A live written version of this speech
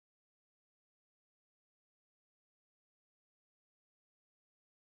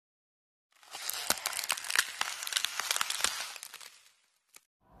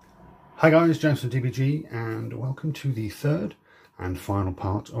Hi guys, James from DBG, and welcome to the third and final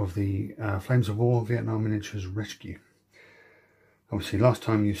part of the Flames of War Vietnam Miniatures Rescue. Obviously last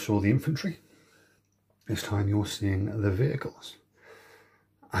time you saw the infantry, this time you're seeing the vehicles.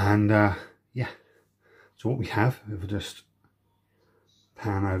 And yeah, so what we have, if we just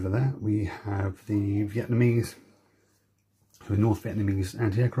pan over there, we have the Vietnamese, the North Vietnamese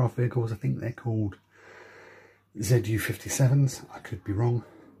anti-aircraft vehicles. I think they're called ZU-57s, I could be wrong.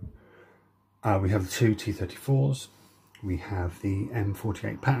 We have the two T-34s, we have the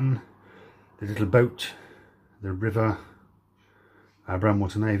M48 pattern, the little boat, the river,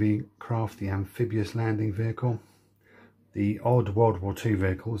 Brownwater Navy craft, the amphibious landing vehicle, the odd World War II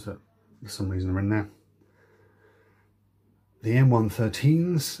vehicles that for some reason are in there, the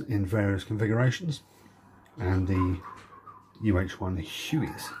M113s in various configurations, and the UH-1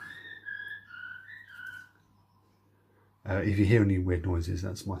 Hueys. If you hear any weird noises,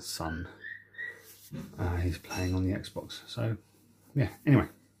 that's my son. He's playing on the Xbox. So yeah, anyway,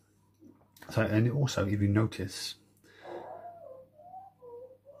 so, and also if you notice,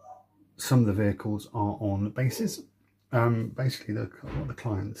 some of the vehicles are on bases. Basically what the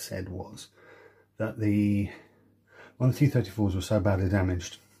client said was that one of the T-34s was so badly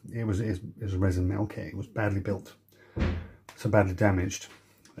damaged, it was a resin metal kit, it was badly built, so badly damaged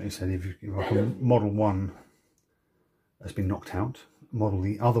that he said if model one has been knocked out, model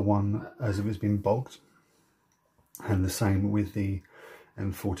the other one as if it's been bogged, and the same with the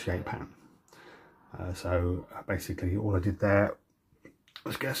M48 pattern. So basically all I did there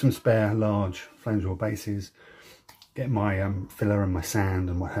was get some spare large Flames of War bases, get my filler and my sand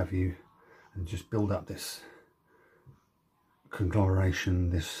and what have you, and just build up this conglomeration,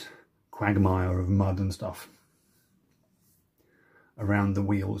 this quagmire of mud and stuff around the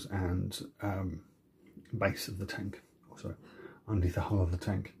wheels and base of the tank, also underneath the hull of the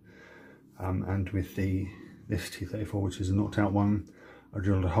tank. And with this T-34, which is a knocked out one, I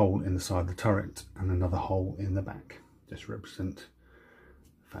drilled a hole in the side of the turret and another hole in the back, just to represent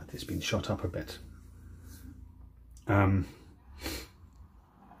the fact it's been shot up a bit. And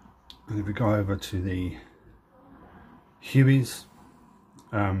if we go over to the Hueys,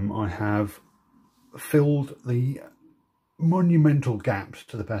 I have filled the monumental gaps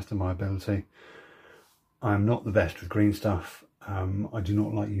to the best of my ability. I'm not the best with green stuff. I do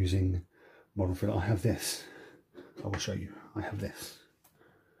not like using model fill. I have this. I will show you. I have this.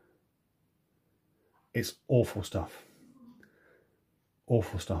 It's awful stuff.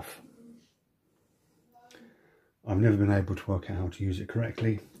 Awful stuff. I've never been able to work out how to use it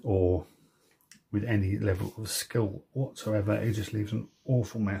correctly or with any level of skill whatsoever. It just leaves an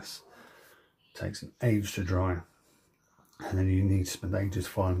awful mess. It takes an age to dry, and then you need to spend ages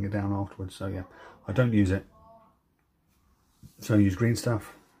filing it down afterwards. So yeah, I don't use it. So I use green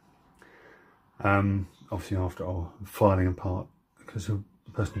stuff. Obviously after filing apart, because the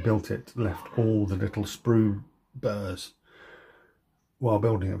person who built it left all the little sprue burrs while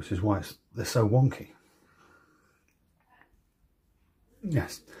building it, which is why they're so wonky.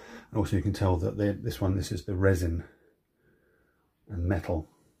 Yes, and also you can tell that this is the resin and metal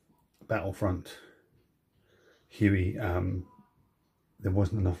Battlefront Huey. There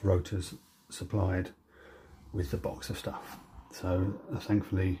wasn't enough rotors supplied with the box of stuff, so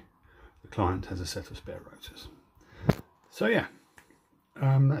thankfully the client has a set of spare rotors. So yeah,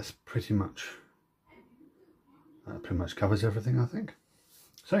 that's pretty much covers everything, I think.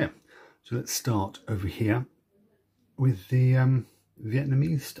 So yeah, so let's start over here with the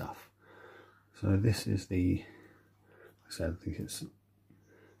Vietnamese stuff. So this is the, like I said, I think it's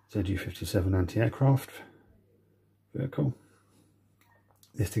ZU-57 anti-aircraft vehicle.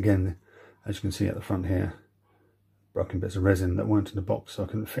 This again, as you can see at the front here, broken bits of resin that weren't in the box, so I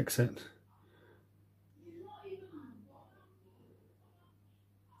couldn't fix it.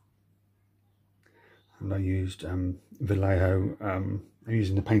 And I used Vallejo, I'm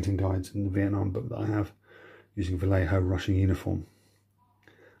using the painting guides in the Vietnam book that I have, using Vallejo Russian uniform.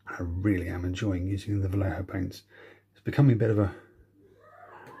 I really am enjoying using the Vallejo paints. It's becoming a bit of a,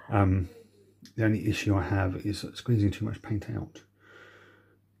 the only issue I have is squeezing too much paint out.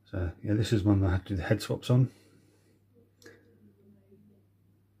 So yeah, this is one that I had to do the head swaps on.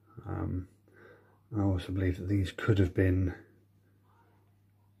 I also believe that these could have been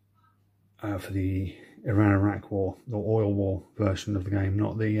for the Iran-Iraq war, or oil war version of the game,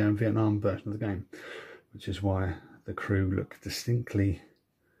 not the Vietnam version of the game, which is why the crew look distinctly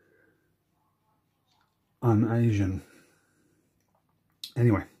un-Asian.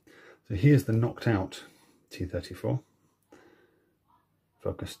 Anyway, so here's the knocked out T-34.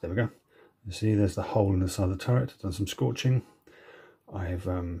 Focus, there we go. You see there's the hole in the side of the turret. I've done some scorching. I've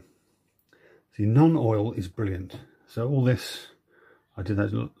See, non-oil is brilliant. So all this, I did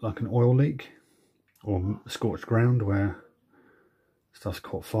that like an oil leak or scorched ground where stuff's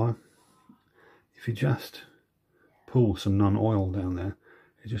caught fire. If you just pull some non-oil down there,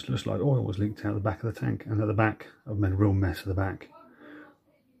 it just looks like oil was leaked out the back of the tank. And at the back, I've made a real mess of the back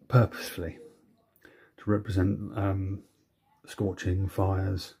purposefully to represent scorching,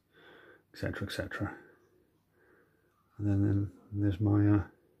 fires, etc, etc. And then there's my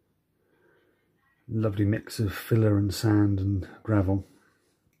lovely mix of filler and sand and gravel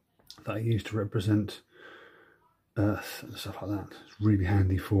that I use to represent earth and stuff like that. It's really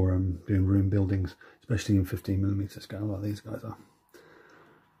handy for doing room buildings, especially in 15mm scale like these guys are.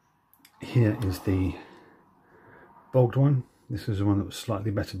 Here is the bogged one. This is the one that was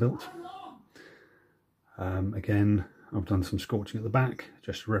slightly better built. Again, I've done some scorching at the back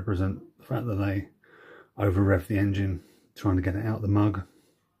just to represent the fact that they over rev the engine trying to get it out of the mug.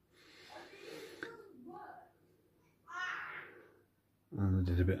 And I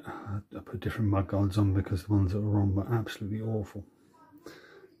did a bit, I put different mud guards on because the ones that were on were absolutely awful.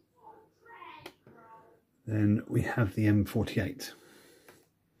 Then we have the M48.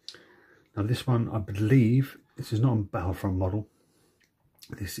 Now this one, I believe, this is not a Battlefront model.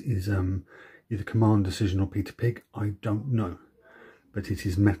 This is either Command Decision or Peter Pig, I don't know. But it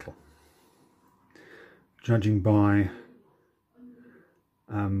is metal. Judging by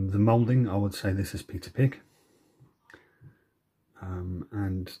the moulding, I would say this is Peter Pig.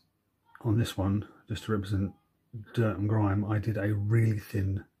 And on this one, just to represent dirt and grime, I did a really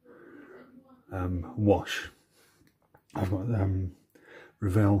thin wash. I've got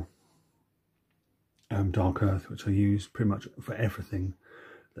Revell Dark Earth, which I use pretty much for everything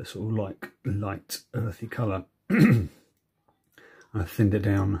that's sort of like light earthy colour. I thinned it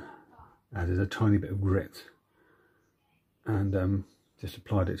down, added a tiny bit of grit, and just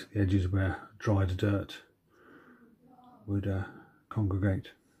applied it to the edges where dried dirt would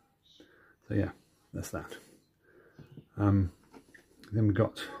congregate. So yeah, that's that. Then we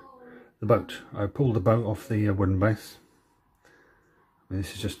got the boat. I pulled the boat off the wooden base.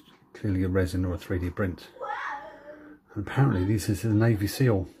 This is just clearly a resin or a 3D print. And apparently this is a Navy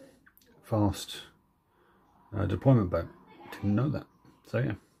SEAL fast deployment boat. Didn't know that. So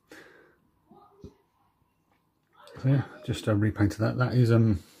yeah, just repainted that. That is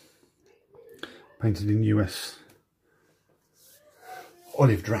painted in US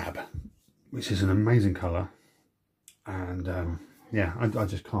olive drab, which is an amazing colour. And yeah, I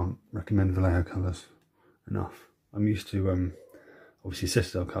just can't recommend Vallejo colours enough. I'm used to obviously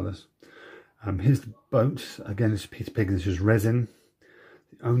Citadel colours. Here's the boat. Again, it's Peter Pig. This is resin.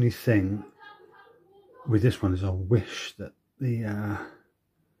 The only thing with this one is I wish that the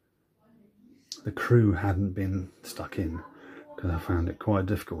crew hadn't been stuck in, because I found it quite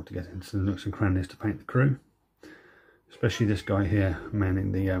difficult to get into the nooks and crannies to paint the crew, especially this guy here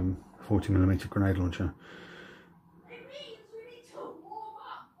manning the 40mm grenade launcher.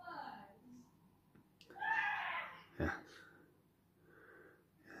 Yeah,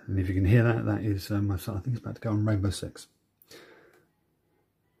 and if you can hear that, that is my son. I think it's about to go on Rainbow Six.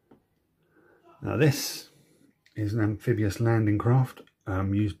 Now this is an amphibious landing craft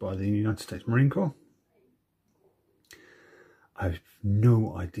used by the United States Marine Corps. I have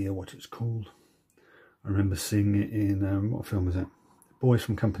no idea what it's called. I remember seeing it in, what film is it? Boys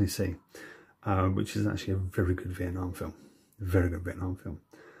from Company C, which is actually a very good Vietnam film. A very good Vietnam film.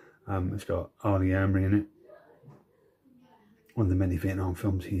 It's got Arlie Emery in it. One of the many Vietnam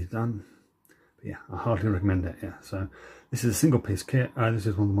films he's done. But yeah, I hardly recommend it. Yeah, so this is a single piece kit. This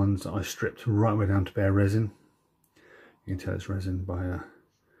is one of the ones that I stripped right way down to bare resin. You can tell it's resin by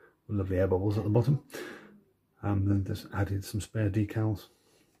lovely air bubbles at the bottom. Then just added some spare decals.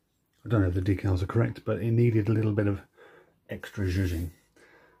 I don't know if the decals are correct, but it needed a little bit of extra zhuzhing.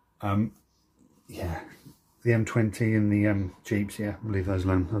 Yeah, the M20 and the Jeeps, yeah, I'll leave those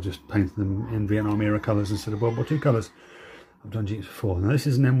alone. I'll just paint them in Vietnam era colours instead of World War II colours. I've done Jeeps before. Now this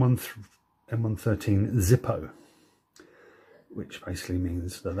is an M113 Zippo, which basically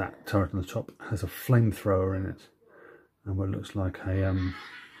means that that turret on the top has a flamethrower in it, and what looks like a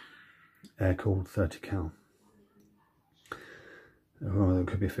air-cooled 30 cal. Or it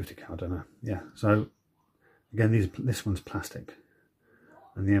could be a 50 cal, I don't know. Yeah, so again, this one's plastic,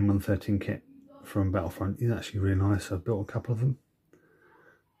 and the M113 kit from Battlefront is actually really nice. I've built a couple of them.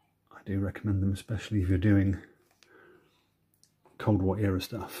 I do recommend them, especially if you're doing Cold War era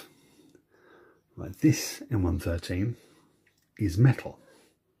stuff. Right, this M113 is metal,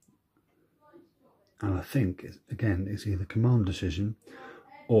 and I think again it's either Command Decision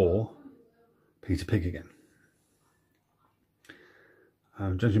or Peter Pig again.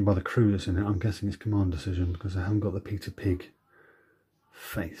 Judging by the crew that's in it, I'm guessing it's command decision because I haven't got the Peter Pig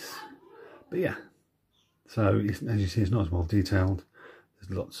face. But yeah, so as you see, it's not as well detailed.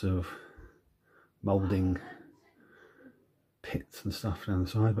 There's lots of moulding pits and stuff down the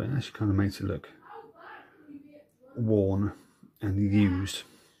side, but it actually kind of makes it look worn and used.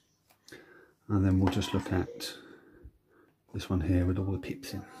 And then we'll just look at this one here with all the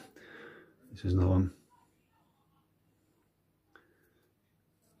pips in. This is another one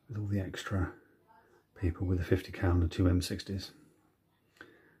with all the extra people with the 50 cal and the 2 M60s.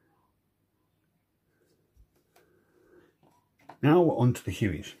 Now on to the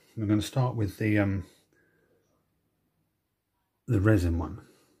Hueys. We're going to start with the resin one.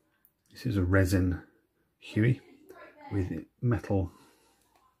 This is a resin Huey with metal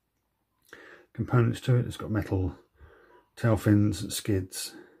components to it. It's got metal tail fins,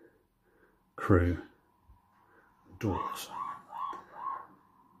 skids, crew, doors.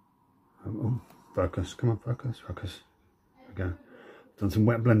 Oh, focus, come on, focus, focus. There we go. Done some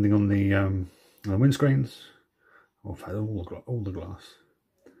wet blending on the windscreens. I've had all the glass.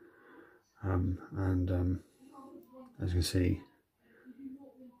 As you can see,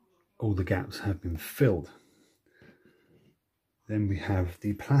 all the gaps have been filled. Then we have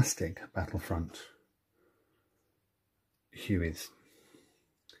the plastic Battlefront Hueys.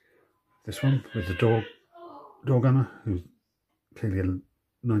 This one with the door gunner, who's clearly a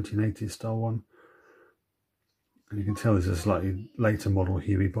 1980s style one. And you can tell this is a slightly later model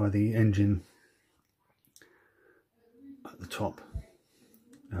Huey by the engine at the top.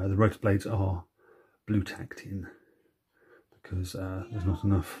 The rotor blades are blue tacked in because there's not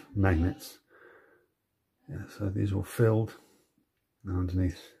enough magnets. Yeah, so these are all filled, and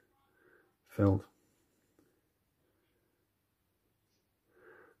underneath filled.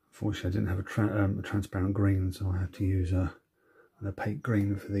 Unfortunately, I didn't have a transparent green, so I have to use an opaque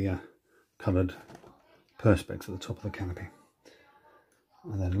green for the coloured perspex at the top of the canopy.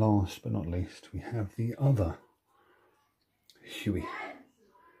 And then last but not least, we have the other Huey,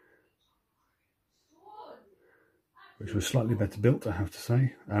 which was slightly better built, I have to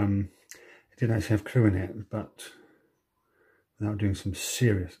say. It did actually have crew in it, but without doing some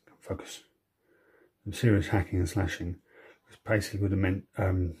serious hacking and slashing, which basically would have meant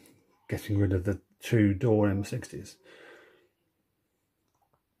getting rid of the 2 door M60s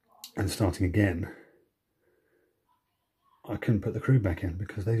and starting again. I couldn't put the crew back in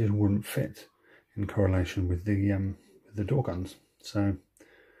because they just wouldn't fit in correlation with the door guns, so I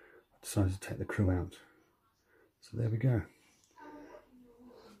decided to take the crew out. So there we go.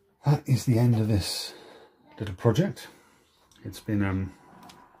 That is the end of this little project. It's been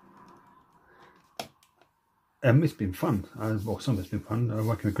fun. Well, some of it's been fun.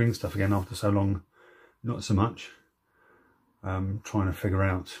 Working with green stuff again after so long, not so much. Trying to figure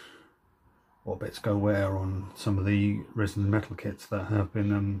out what bits go where on some of the resin and metal kits that have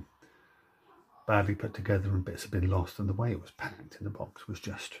been badly put together and bits have been lost, and the way it was packed in the box was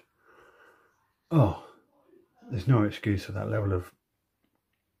just, oh, there's no excuse for that level of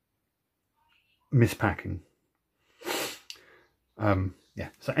mispacking. Yeah,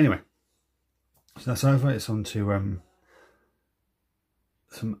 so anyway, so that's over. It's on to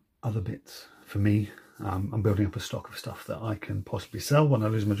some other bits for me. I'm building up a stock of stuff that I can possibly sell when I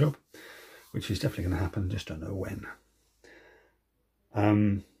lose my job, which is definitely going to happen, just don't know when.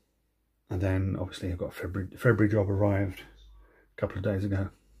 And then obviously I've got a February job arrived a couple of days ago,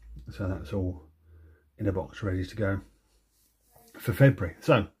 so that's all in a box ready to go for February.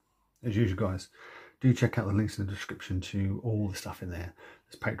 So as usual, guys, do check out the links in the description to all the stuff in there.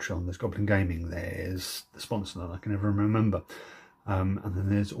 There's Patreon, there's Goblin Gaming, there's the sponsor that I can never remember, and then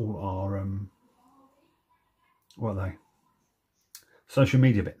there's all our what are they, social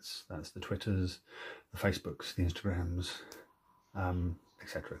media bits. That's the Twitters, the Facebooks, the Instagrams,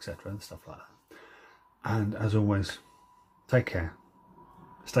 etc, and stuff like that. And as always, take care,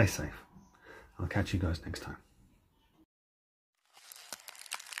 stay safe. I'll catch you guys next time.